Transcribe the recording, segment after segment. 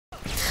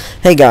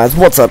Hey guys,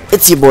 what's up?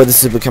 It's your boy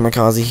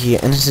TheSuperKamakazee here,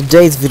 and in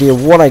today's video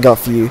what I got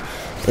for you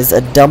is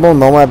a double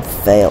MOAB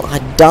fail. I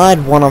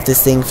died one off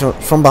this thing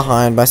from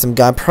behind by some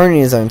guy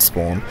proning his own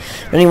spawn.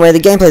 But anyway, the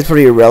gameplay is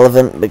pretty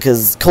irrelevant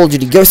because Call of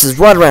Duty Ghosts is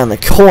right around the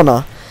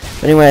corner.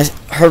 But anyway,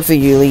 hopefully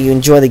you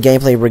enjoy the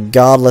gameplay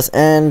regardless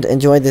and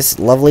enjoy this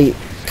lovely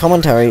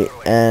commentary.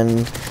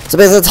 And so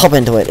basically, let's hop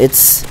into it.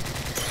 It's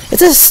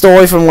a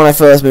story from when I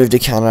first moved to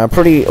Canada, a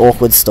pretty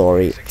awkward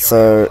story.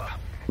 So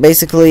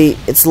basically,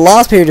 it's the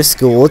last period of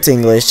school, it's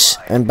English,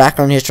 and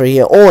background history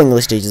here, all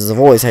English teachers have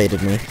always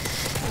hated me.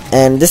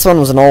 And this one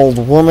was an old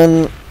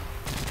woman,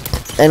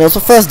 and it was the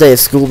first day of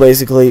school,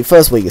 basically,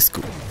 first week of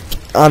school.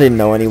 I didn't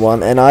know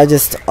anyone, and I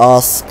just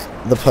asked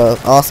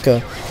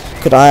her,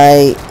 could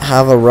I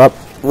have a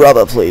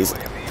rubber, please?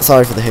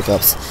 Sorry for the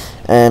hiccups.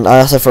 And I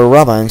asked her for a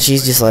rubber, and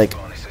she's just like,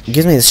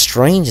 gives me the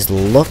strangest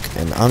look,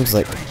 and I'm just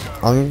like,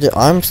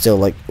 I'm still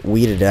like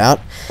weirded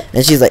out,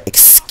 and she's like,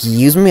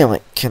 excuse me. I'm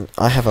like, can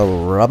I have a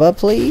rubber,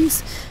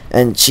 please?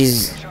 And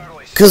she's,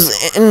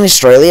 because in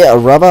Australia a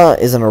rubber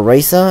is an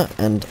eraser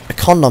and a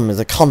condom is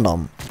a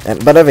condom,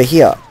 but over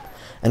here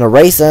an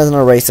eraser is an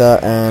eraser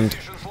and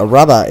a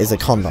rubber is a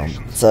condom.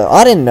 So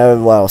I didn't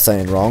know what I was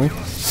saying wrong,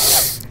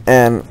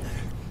 and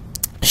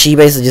she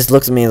basically just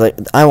looks at me like,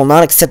 I will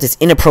not accept this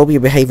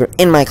inappropriate behavior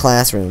in my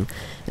classroom.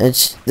 And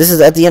this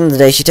is at the end of the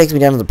day. She takes me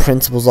down to the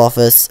principal's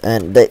office,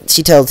 and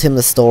she tells him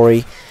the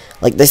story.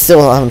 Like, they still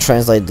haven't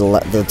translated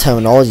the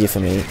terminology for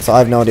me, so I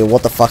have no idea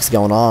what the fuck's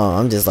going on.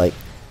 I'm just like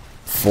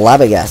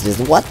flabbergasted.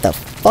 Just, what the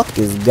fuck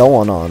is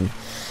going on?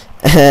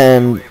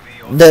 And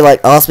they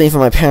like asked me for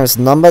my parents'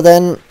 number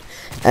then,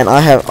 and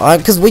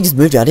because we just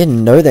moved here, I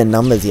didn't know their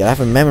numbers yet. I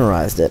haven't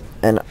memorized it,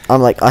 and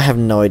I'm like, I have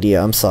no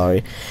idea. I'm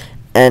sorry.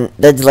 And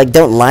they're like,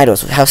 don't lie to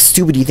us. How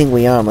stupid do you think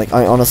we are? I'm like,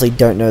 I honestly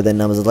don't know their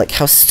numbers. They're like,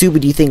 how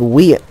stupid do you think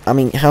we are? I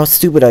mean, how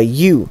stupid are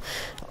you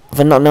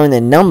for not knowing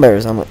their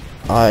numbers? I'm like,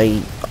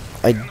 I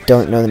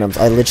don't know the numbers.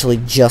 I literally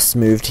just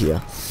moved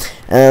here.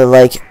 And they're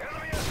like,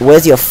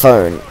 where's your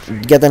phone?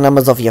 Get the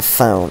numbers off your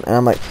phone. And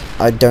I'm like,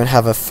 I don't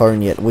have a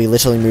phone yet. We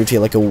literally moved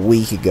here like a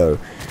week ago.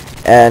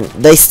 And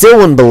they still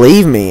wouldn't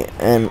believe me.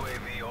 And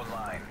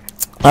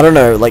I don't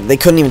know, like, they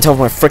couldn't even tell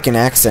from my freaking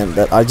accent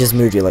that I just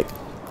moved here. Like,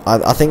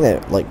 I think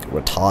they're like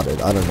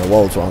retarded. I don't know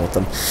what was wrong with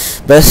them,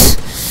 but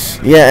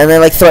yeah. And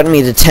they're like threatening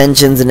me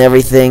detentions and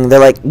everything.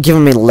 They're like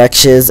giving me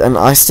lectures, and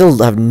I still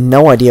have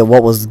no idea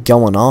what was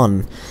going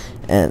on.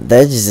 And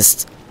they're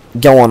just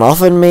going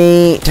off at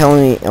me,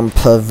 telling me I'm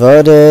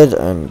perverted,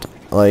 and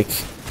like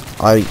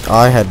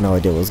I had no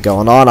idea what was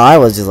going on. I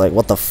was just like,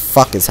 what the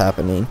fuck is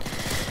happening?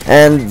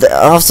 And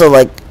also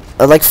like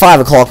at like 5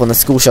 o'clock when the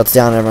school shuts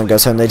down and everyone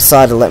goes home, they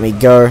decided to let me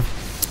go.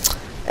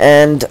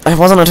 And it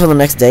wasn't until the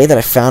next day that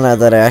I found out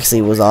that I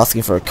actually was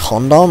asking for a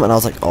condom, and I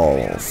was like,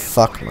 oh,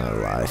 fuck my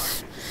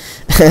life.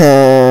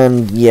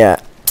 And yeah.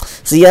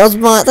 So yeah,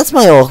 that's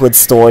my awkward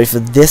story for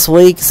this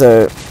week.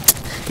 So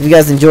if you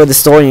guys enjoyed the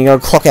story and you're going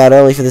to clock out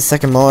early for the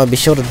second MOAB, be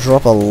sure to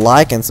drop a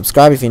like and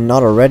subscribe if you're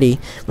not already.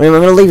 But anyway,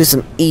 I'm going to leave you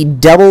some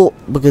Edubble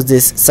because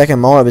this second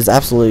MOAB is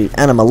absolutely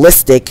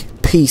animalistic.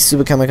 Peace,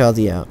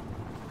 TheSuperKamakazee out.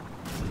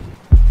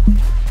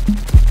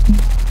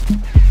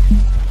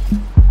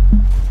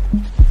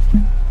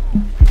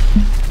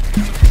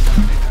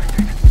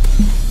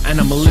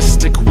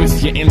 Animalistic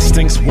with your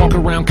instincts. Walk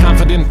around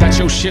confident that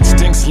your shit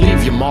stinks.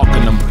 Leave your mark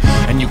on them,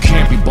 and you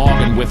can't be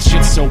bargained with.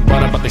 Shit's so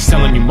butter, but they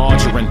selling you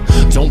margarine.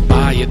 Don't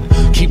buy it,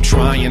 keep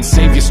trying.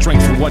 Save your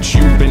strength for what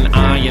you've been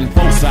eyeing.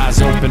 Both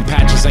eyes open,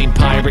 patches ain't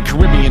pirate.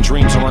 Caribbean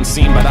dreams are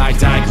unseen, but I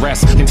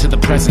digress. Into the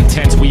present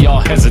tense, we all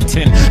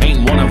hesitant.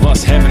 Ain't one of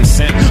us heaven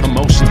sent.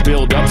 Emotions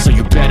build up, so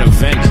you better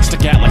vent.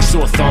 Stick out like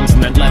sore thumbs in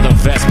that leather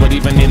vest. But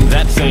even in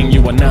that thing,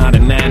 you are not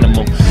an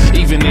animal.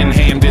 Even in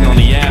Hamden on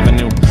the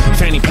avenue,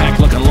 fanny pack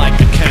looking like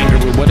a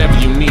kangaroo. Whatever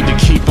you need to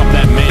keep up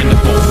that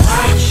mandible.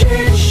 I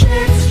change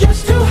shapes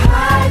just to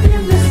hide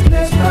in this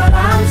place, but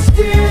I'm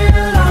still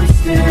an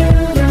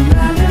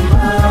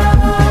animal.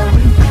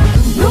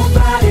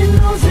 Nobody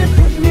knows it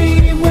but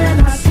me when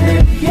I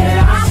slip.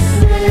 Yeah, I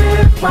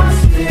slip. I'm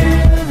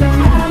still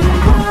an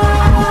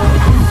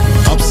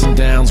animal. Ups and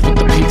downs with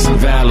the peaks and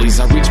valleys.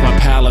 I reach my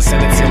palace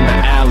and it's in the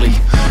alley.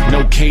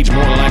 No cage,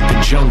 more like the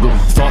jungle.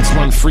 Thoughts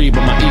run free,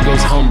 but my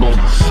ego's humble.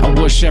 I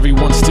wish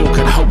everyone still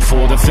could hope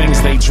for the things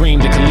they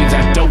dreamed they could leave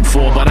that dope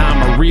for. But I'm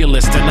a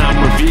realist and I'm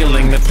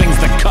revealing the things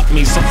that cut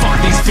me, so fuck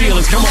these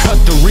feelings. Come on, cut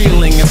the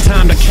reeling, it's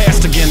time to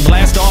cast again.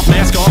 Blast off,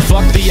 mask off,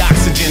 fuck the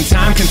oxygen.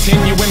 Time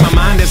continuing, my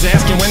mind is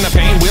asking when the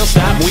pain will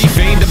stop. We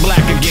fade to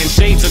black again,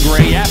 shades of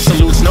gray,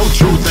 absolutes, no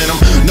truth in them.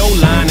 No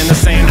line in the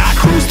sand, I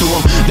cruise through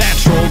them. That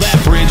troll,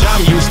 that bridge,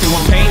 I'm used to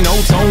them. Pain, no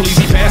toll,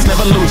 easy pass,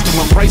 never lose to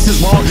them. Price is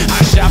wrong,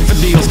 I shop for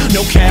deals.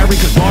 No carry,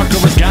 cause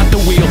Barker has got the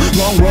wheel.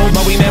 Long road,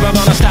 but we never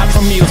gonna stop for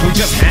meals. We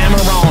just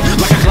hammer on,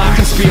 like a clock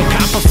and spiel.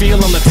 Copper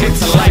feel on the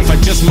tits of life. I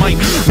just might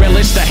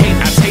relish the hate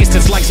I taste.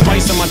 It's like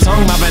spice on my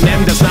tongue. My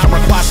venom does not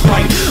require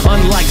spite.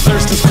 Unlike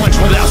thirst is quenched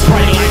without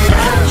Sprite. Like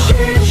I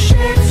change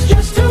shapes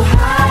just to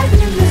hide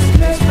in this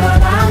place,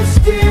 but I'm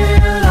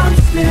still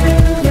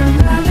an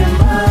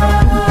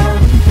animal.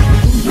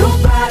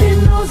 Nobody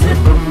knows it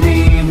but me.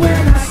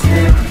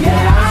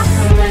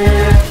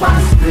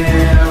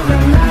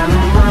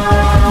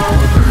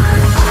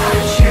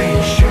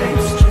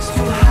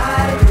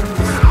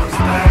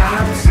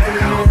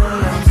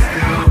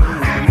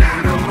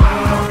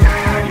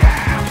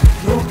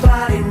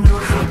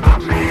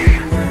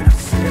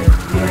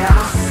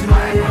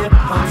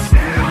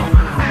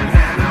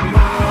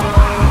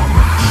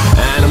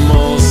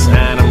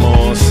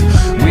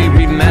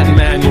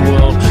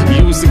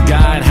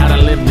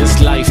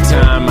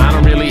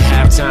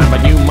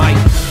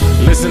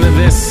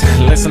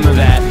 listen to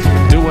that.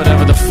 Do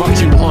whatever the fuck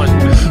you want.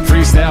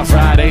 Freestyle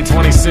Friday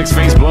 26,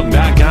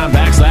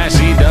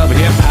 Facebook.com/Edubble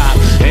hip hop.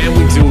 And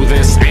we do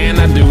this, and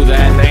I do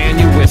that, and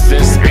you with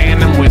this,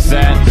 and I'm with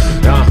that.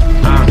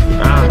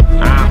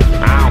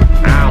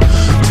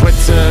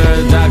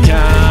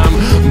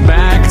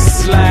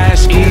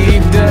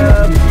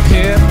 Twitter.com/Edub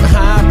hip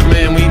hop,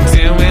 man, we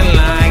do it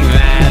like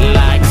that,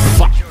 like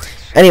fuck.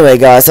 Anyway,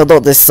 guys, I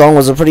thought this song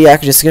was a pretty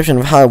accurate description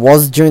of how I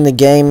was during the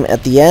game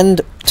at the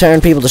end,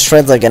 tearing people to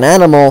shreds like an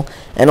animal,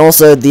 and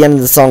also at the end of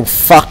the song,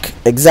 fuck,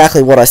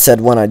 exactly what I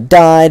said when I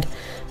died.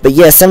 But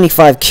yeah,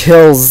 75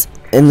 kills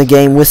in the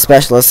game with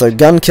specialists, so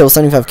gun kills,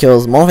 75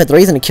 kills, Modern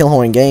 3 isn't a kill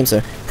horn game,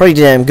 so pretty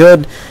damn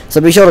good. So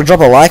be sure to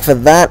drop a like for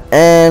that,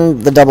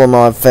 and the double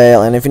MOAB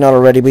fail, and if you're not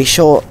already, be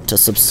sure to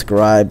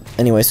subscribe.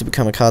 Anyway,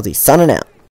 TheSuperKamakazee, signing out.